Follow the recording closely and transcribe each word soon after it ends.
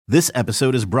This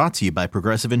episode is brought to you by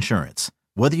Progressive Insurance.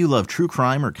 Whether you love true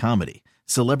crime or comedy,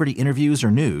 celebrity interviews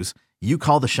or news, you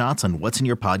call the shots on what's in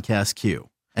your podcast queue.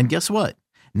 And guess what?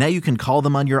 Now you can call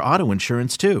them on your auto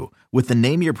insurance too with the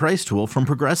Name Your Price tool from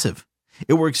Progressive.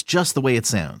 It works just the way it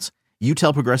sounds. You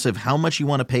tell Progressive how much you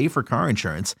want to pay for car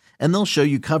insurance, and they'll show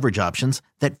you coverage options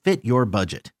that fit your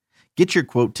budget. Get your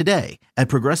quote today at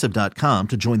Progressive.com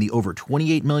to join the over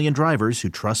 28 million drivers who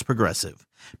trust Progressive.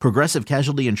 Progressive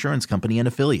Casualty Insurance Company and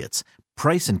Affiliates.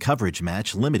 Price and coverage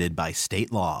match limited by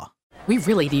state law. We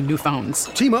really need new phones.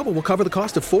 T-Mobile will cover the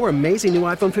cost of 4 amazing new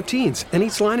iPhone 15s, and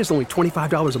each line is only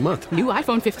 $25 a month. New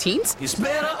iPhone 15s? It's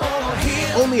better over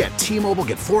here. Only at T-Mobile,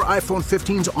 get 4 iPhone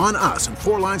 15s on us and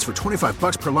 4 lines for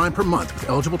 $25 per line per month with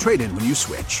eligible trade-in when you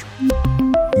switch.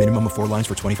 Minimum of 4 lines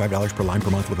for $25 per line per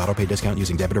month with autopay discount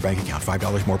using debit or bank account.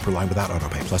 $5 more per line without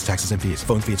autopay, plus taxes and fees.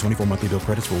 Phone fee at 24 monthly bill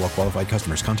credits for well-qualified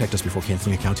customers. Contact us before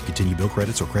canceling account to continue bill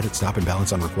credits or credit stop and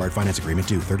balance on required finance agreement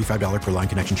due. $35 per line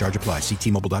connection charge applies. See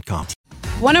T-Mobile.com.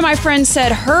 One of my friends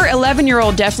said her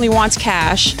 11-year-old definitely wants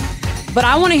cash, but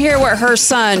I want to hear what her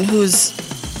son, who's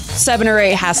 7 or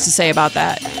 8, has to say about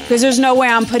that. Because there's no way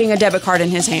I'm putting a debit card in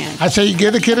his hand. I say you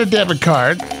give the kid a debit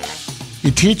card. You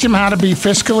teach him how to be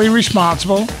fiscally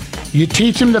responsible. You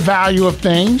teach him the value of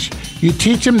things. You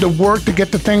teach him to work to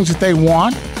get the things that they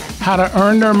want, how to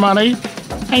earn their money.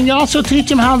 And you also teach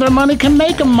them how their money can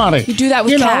make them money. You do that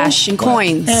with cash and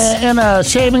coins. In a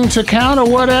savings account or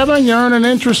whatever, and you earn an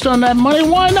interest on that money.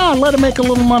 Why not? Let it make a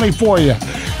little money for you.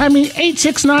 I mean,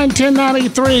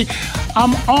 869-10983.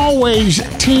 I'm always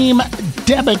team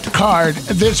debit card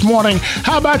this morning.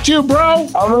 How about you, bro?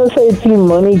 I'm going to say team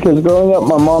money because growing up,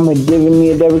 my mom had given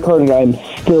me a debit card, and I'm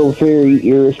still very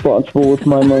irresponsible with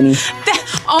my money.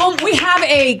 We have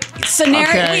a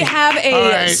scenario. Okay. We have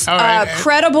a All right.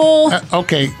 credible.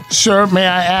 Okay, sir, may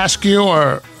I ask you,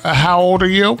 or how old are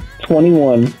you?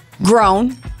 21.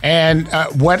 Grown. And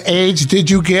what age did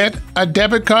you get a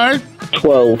debit card?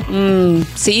 12.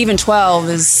 See, even 12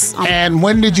 is... And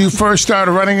when did you first start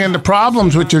running into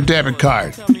problems with your debit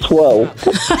card? 12.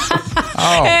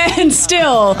 And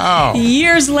still,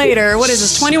 years later, what is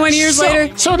this, 21 years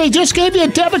later? So they just gave you a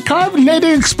debit card and they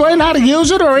didn't explain how to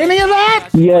use it or any of that?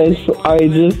 Yes,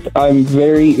 I'm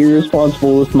very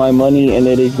irresponsible with my money, and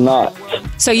it is not.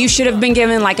 So you should have been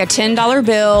given like a $10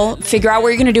 bill, figure out what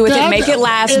you're going to do with it, make it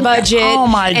last budget. Oh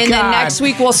my God. And then next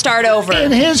week we'll start over.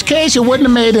 In his case, it wouldn't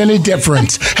have made any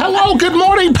difference. Hello, good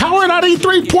morning, Power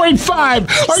 93.5.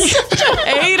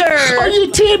 Are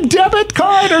you team debit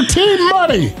card or team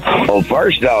money? Well,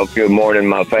 first off, good morning,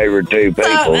 my favorite two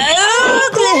people.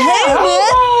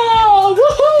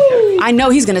 I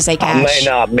know he's going to say cash. I may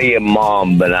not be a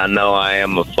mom, but I know I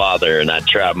am a father, and I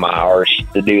try my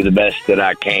hardest to do the best that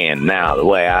I can. Now, the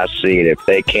way I see it, if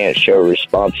they can't show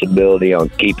responsibility on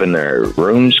keeping their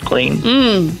rooms clean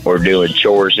or doing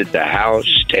chores at the house,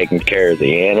 taking care of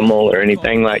the animal or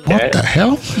anything like that. What the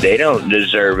hell? They don't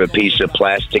deserve a piece of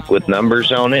plastic with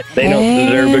numbers on it. They don't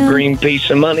deserve a green piece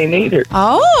of money neither.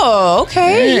 Oh,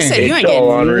 okay. You said you ain't It's all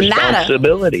on getting nada.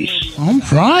 responsibilities. All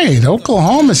right.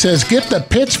 Oklahoma says, get the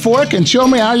pitchfork and show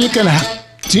me how you can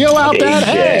deal out that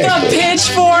hay. The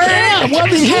pitchfork. Yeah, well,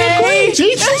 the hay.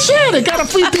 Jesus said it. Got to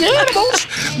feed the animals.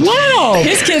 Wow.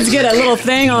 His kids get a little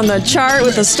thing on the chart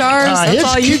with the stars. That's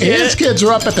all you get. His kids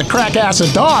are up at the crack ass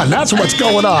of dawn. That's what's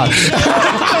going on.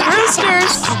 The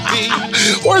roosters.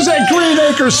 Where's that Green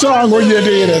Acres song when you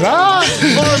need it, huh?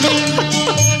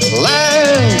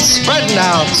 Land spreading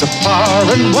out so far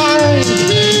and wide.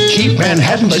 Keep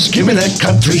Manhattan, but give me that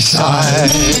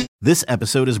countryside. This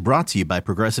episode is brought to you by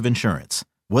Progressive Insurance.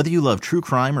 Whether you love true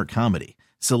crime or comedy,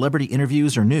 celebrity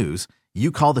interviews or news,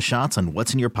 you call the shots on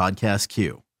what's in your podcast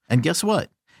queue. And guess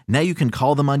what? Now you can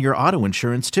call them on your auto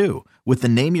insurance too with the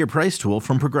Name Your Price tool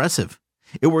from Progressive.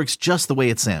 It works just the way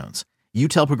it sounds. You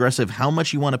tell Progressive how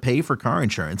much you want to pay for car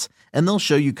insurance, and they'll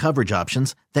show you coverage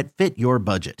options that fit your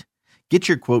budget. Get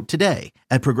your quote today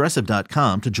at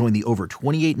Progressive.com to join the over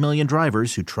 28 million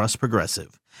drivers who trust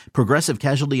Progressive. Progressive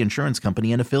Casualty Insurance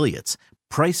Company and Affiliates.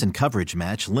 Price and coverage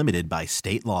match limited by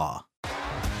state law.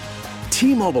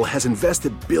 T-Mobile has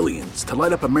invested billions to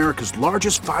light up America's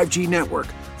largest 5G network,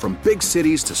 from big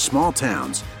cities to small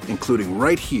towns, including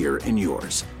right here in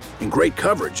yours. And great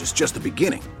coverage is just the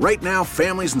beginning. Right now,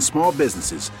 families and small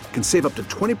businesses can save up to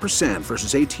 20%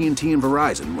 versus AT&T and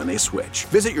Verizon when they switch.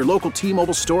 Visit your local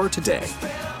T-Mobile store today.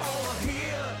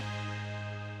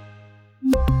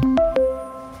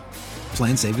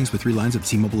 Plan savings with 3 lines of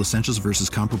T-Mobile Essentials versus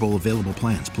comparable available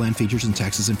plans. Plan features and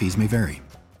taxes and fees may vary.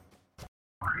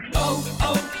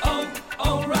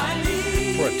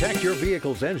 For a Protect your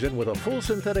vehicle's engine with a full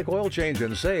synthetic oil change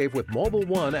and save with Mobil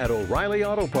 1 at O'Reilly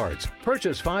Auto Parts.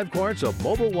 Purchase 5 quarts of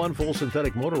Mobil 1 full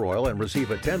synthetic motor oil and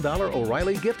receive a $10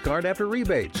 O'Reilly gift card after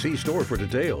rebate. See store for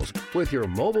details. With your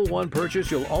Mobil 1 purchase,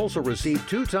 you'll also receive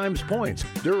 2 times points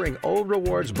during O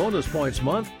Rewards Bonus Points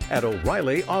Month at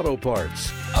O'Reilly Auto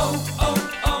Parts.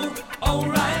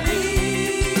 O'Reilly